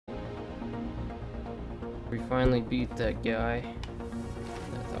We finally beat that guy.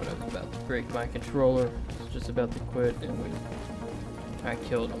 I thought I was about to break my controller. I was just about to quit, and I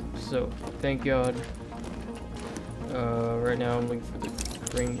killed him. So thank God. Right now I'm looking for the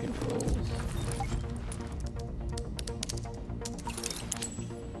crane controls.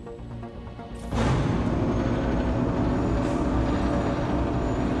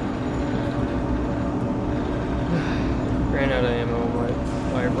 Ran out of ammo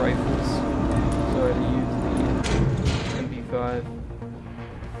on my rifles, so I had to use the MP5.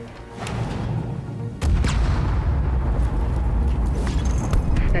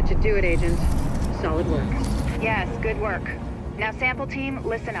 That should do it, Agent. Solid work. Yes, good work. Now sample team,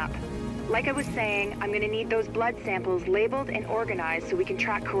 listen up. Like I was saying, I'm gonna need those blood samples labeled and organized so we can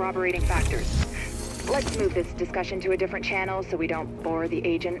track corroborating factors. Let's move this discussion to a different channel so we don't bore the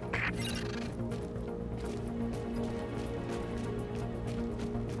agent.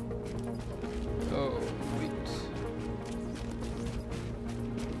 Oh, wait.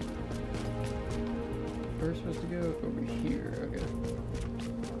 Where's supposed to go? Over here, okay.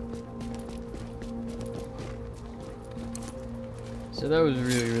 So that was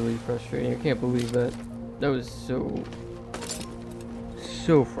really frustrating. I can't believe that. That was so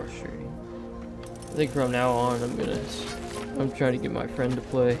frustrating. I think from now on I'm trying to get my friend to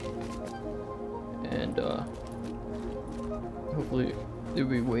play, and hopefully it'll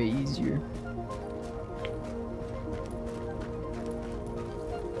be way easier.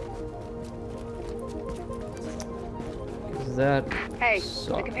 That hey,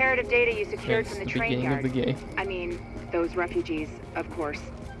 sucked. The comparative data you secured from the train yard. Of the game. I mean, those refugees, of course.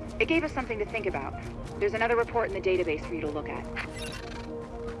 It gave us something to think about. There's another report in the database for you to look at.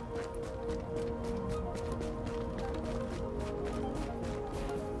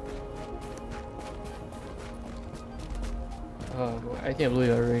 I can't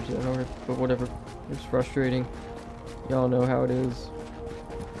believe I raged that hard, but whatever. It's frustrating. Y'all know how it is.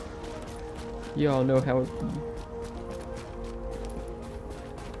 Y'all know how it be.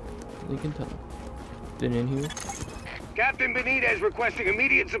 Lincoln Tunnel. Been in here? Captain Benitez requesting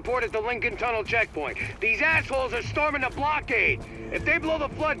immediate support at the Lincoln Tunnel checkpoint. These assholes are storming the blockade. If they blow the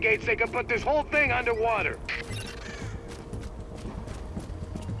floodgates, they can put this whole thing underwater.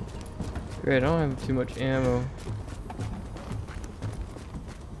 Great, I don't have too much ammo.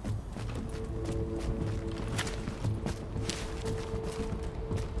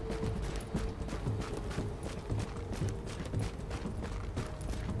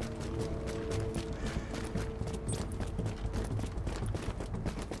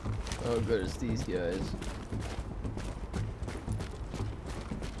 Oh, good, it's these guys.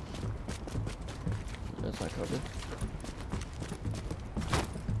 That's not covered.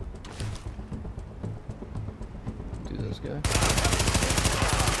 Do this guy.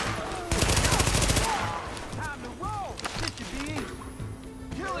 Time to roll! This should be easy.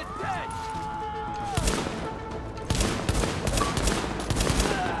 Kill it dead!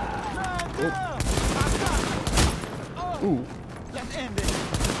 Oh. Ooh. Let's end it.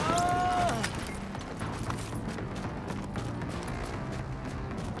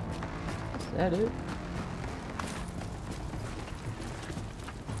 Is that it?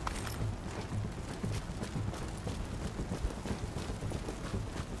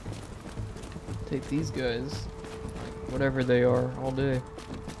 Take these guys, whatever they are, all day.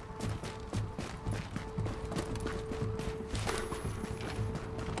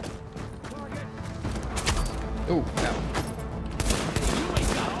 Oh, ow.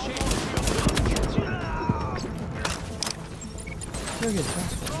 Look at that.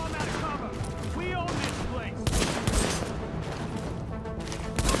 We own this place.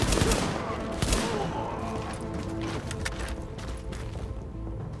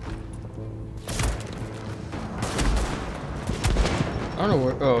 I don't know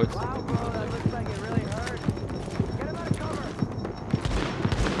where. Oh, it's. Wow, bro, that looks like it really hurt. Get him out of cover.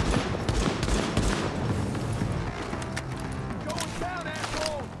 Going down,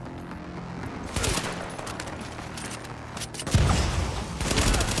 asshole.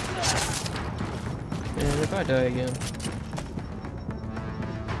 And if I die again.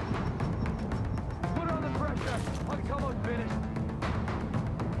 Put on the pressure. I'm almost finished.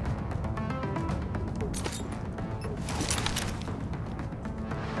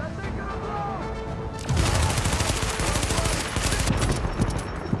 That thing gonna blow.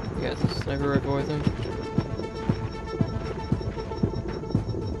 Yeah, it's a sniper rifle, I think.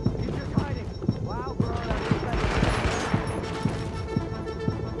 He's just hiding. Wow, bro, that looks like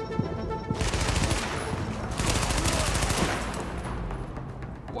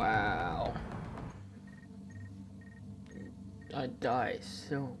Wow. I die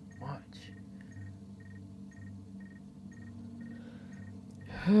so much.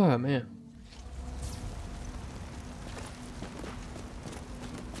 Oh man.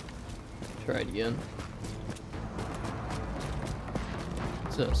 Try it again.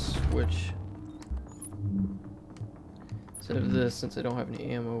 It's a switch. Instead of this, since I don't have any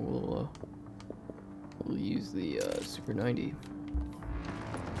ammo, we'll use the Super 90.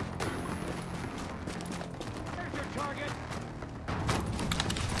 There's your target.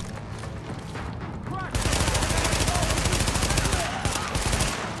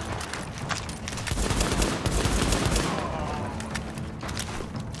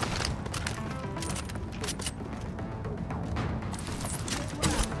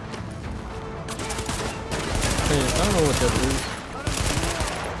 I don't know what that is.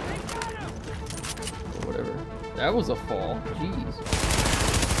 Or whatever. That was a fall. Jeez.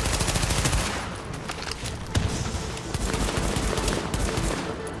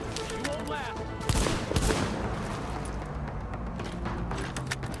 You won't laugh.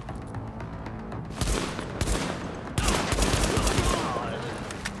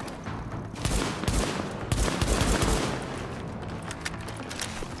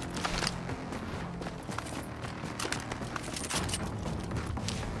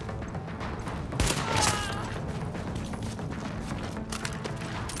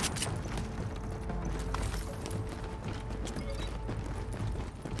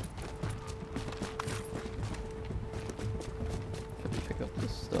 Pick up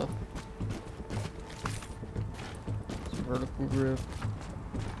this stuff. Some vertical grip.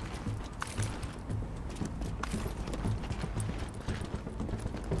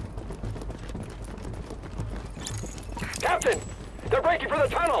 Captain! They're breaking for the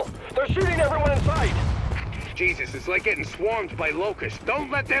tunnel! They're shooting everyone in sight! Jesus, it's like getting swarmed by locusts.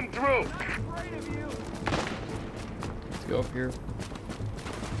 Don't let them through! Afraid of you. Let's go up here.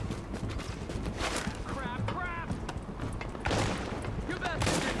 Crap, crap. You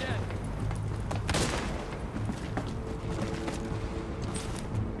bastards are dead.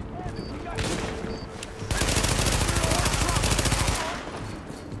 We got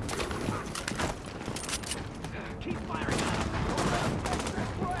keep firing at them.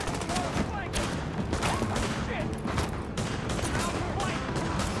 Shit.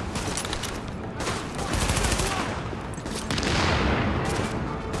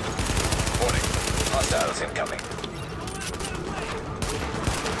 Warning. Hostiles incoming.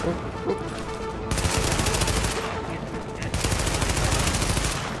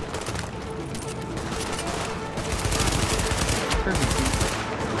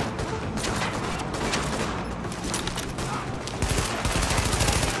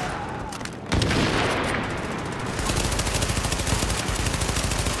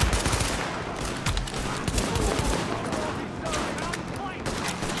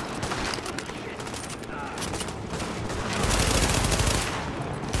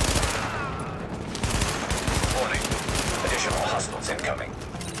 Warning. Additional hostiles incoming.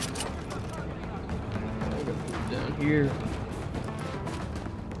 Down here.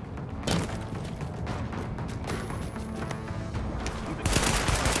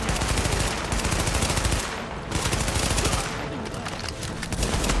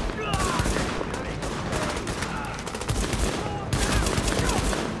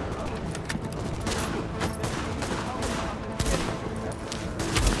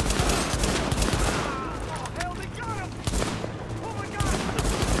 Hell, they got him! Oh my god!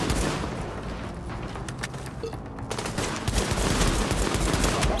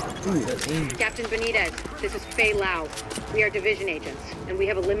 Ooh, that aim. Captain Benitez, this is Faye Lau. We are division agents, and we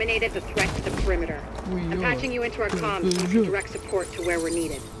have eliminated the threat to the perimeter. I'm patching you into our comms so you can direct support to where we're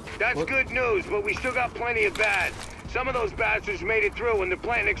needed. That's good news, but we still got plenty of bad. Some of those bastards made it through and they're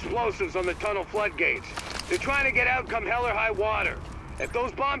planting explosives on the tunnel floodgates. They're trying to get out come hell or high water. If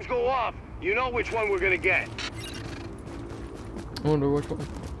those bombs go off, you know which one we're gonna get. I wonder which one.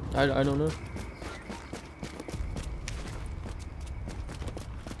 I don't know.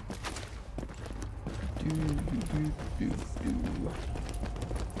 Do.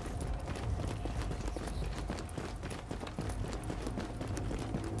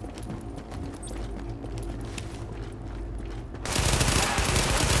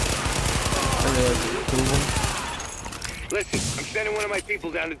 Listen, I'm sending one of my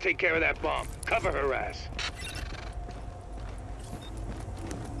people down to take care of that bomb. Cover her ass.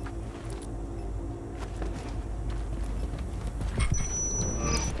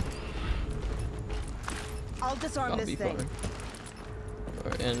 I'll disarm I'll this be thing. fine.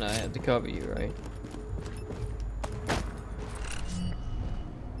 Alright, and I have to cover you, right?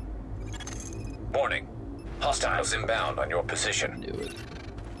 Warning. Hostiles inbound on your position. Do it.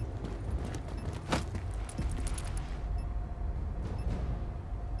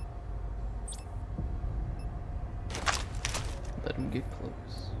 can get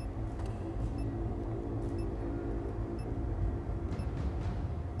close.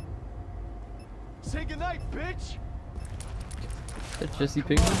 Say goodnight, bitch! That's Jesse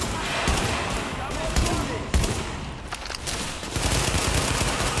Pinkman?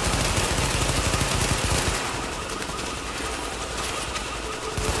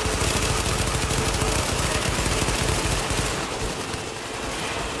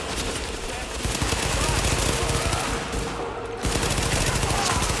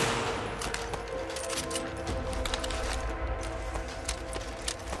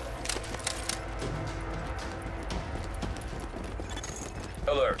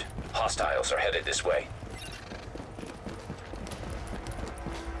 Alert. Hostiles are headed this way.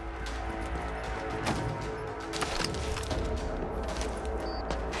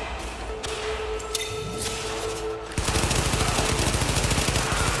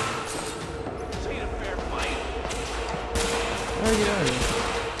 Oh, yeah.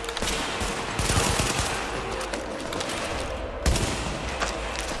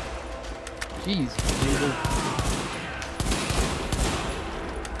 Jeez, Jesus.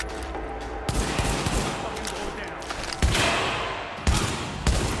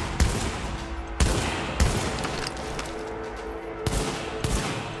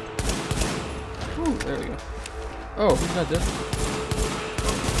 Ooh, there we go. Oh, he's not dead.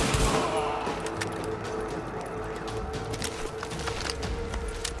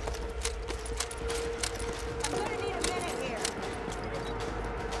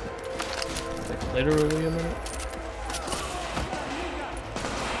 Literally a minute.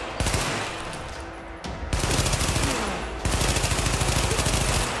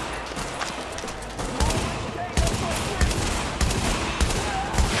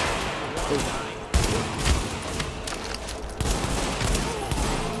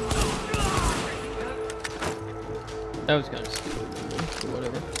 That was kind of stupid, but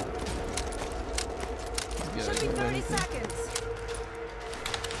whatever. Should be 30 seconds.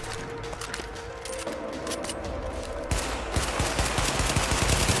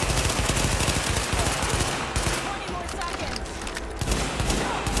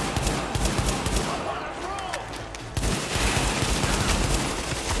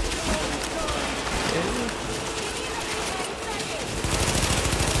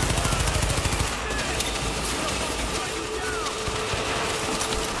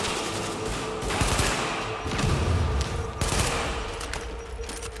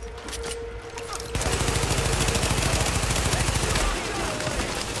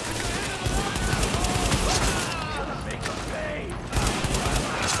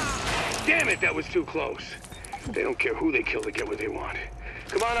 Damn it, that was too close. They don't care who they kill to get what they want.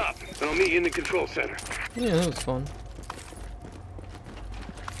 Come on up, and I'll meet you in the control center. Yeah, that was fun.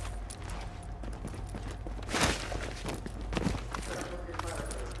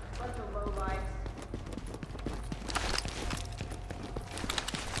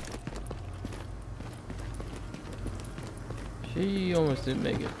 She almost didn't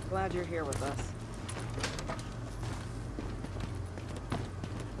make it. Glad you're here with us.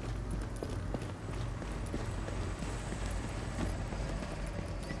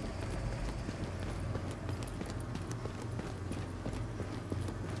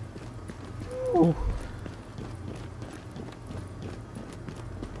 Ooh.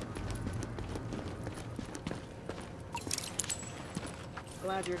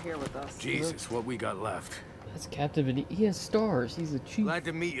 Glad you're here with us. Jesus, what we got left. That's captivating. He has stars. He's a chief. Glad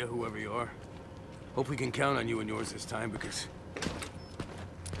to meet you, whoever you are. Hope we can count on you and yours this time, because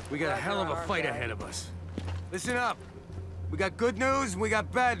we got a hell of a fight ahead of us. Listen up. We got good news and we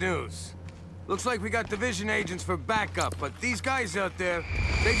got bad news. Looks like we got division agents for backup, but these guys out there,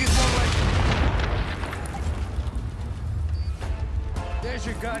 they just won't let... There's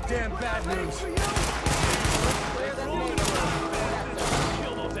your goddamn bad news.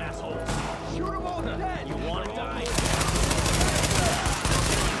 Kill those assholes. Shoot them all dead. You want to die?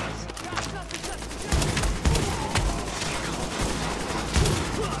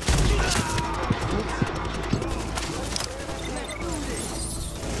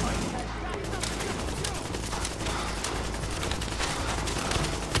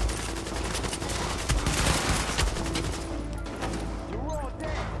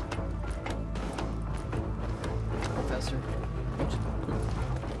 Professor. Let's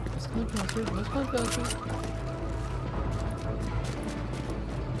go, Professor. Let's go, Professor.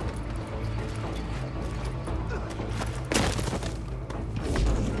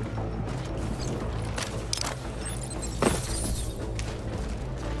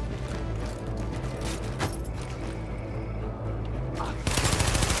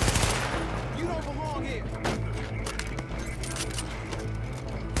 You don't belong here.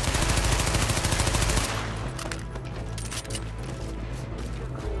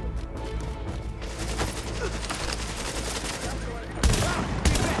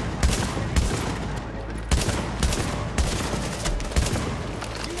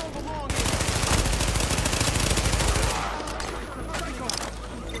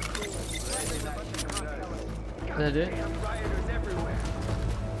 Is that it?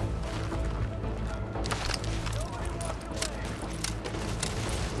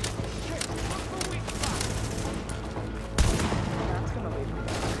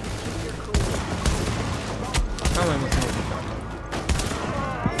 How am I missing it?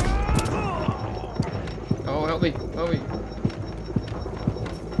 Oh, help me! Help me!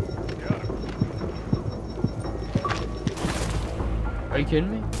 Are you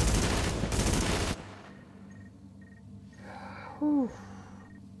kidding me? Whew.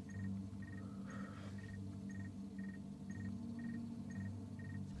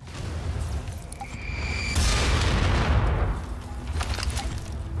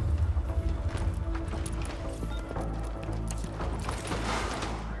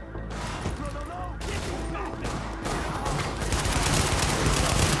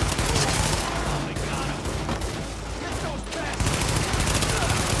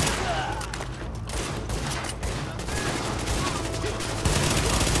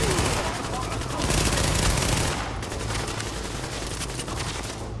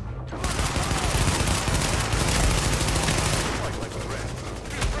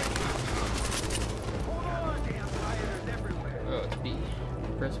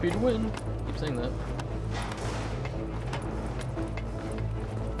 Press B to win. Keep saying that.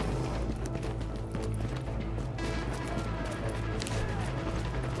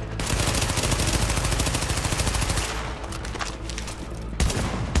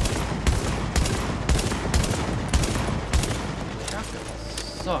 Shotguns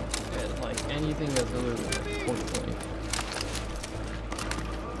suck at like anything that's a little like point blank.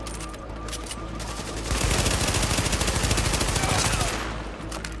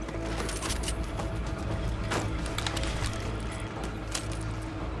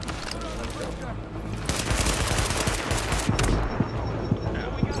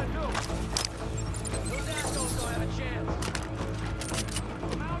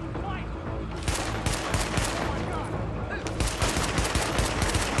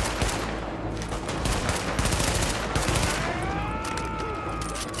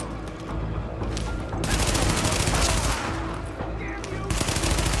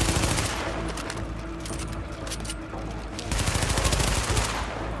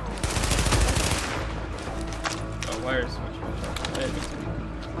 Wires switch. I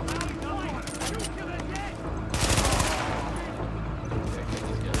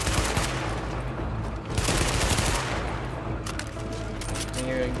think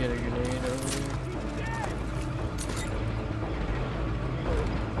you're gonna get a grenade over here.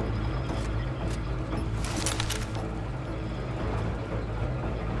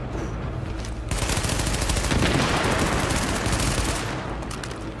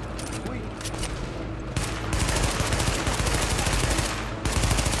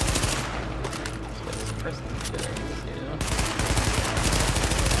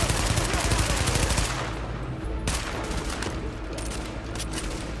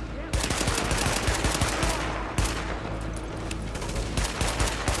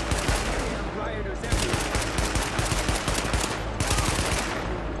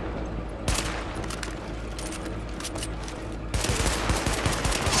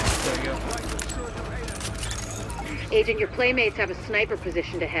 Agent, your playmates have a sniper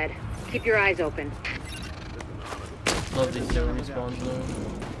positioned ahead. Keep your eyes open. Love these new respawn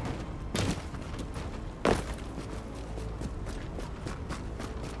zones.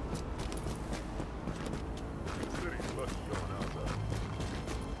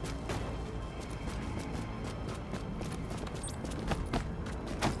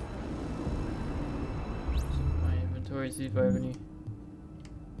 My inventory, see if I have any.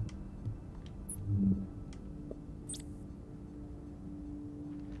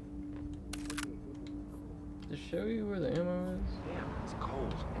 To show you where the ammo is? Damn, it's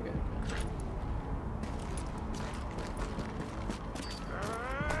cold. Okay.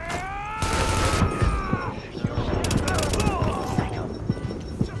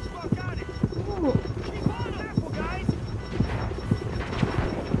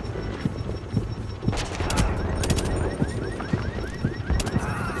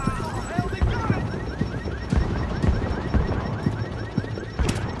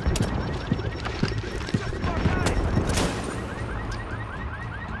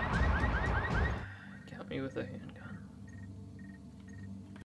 Count me with a handgun.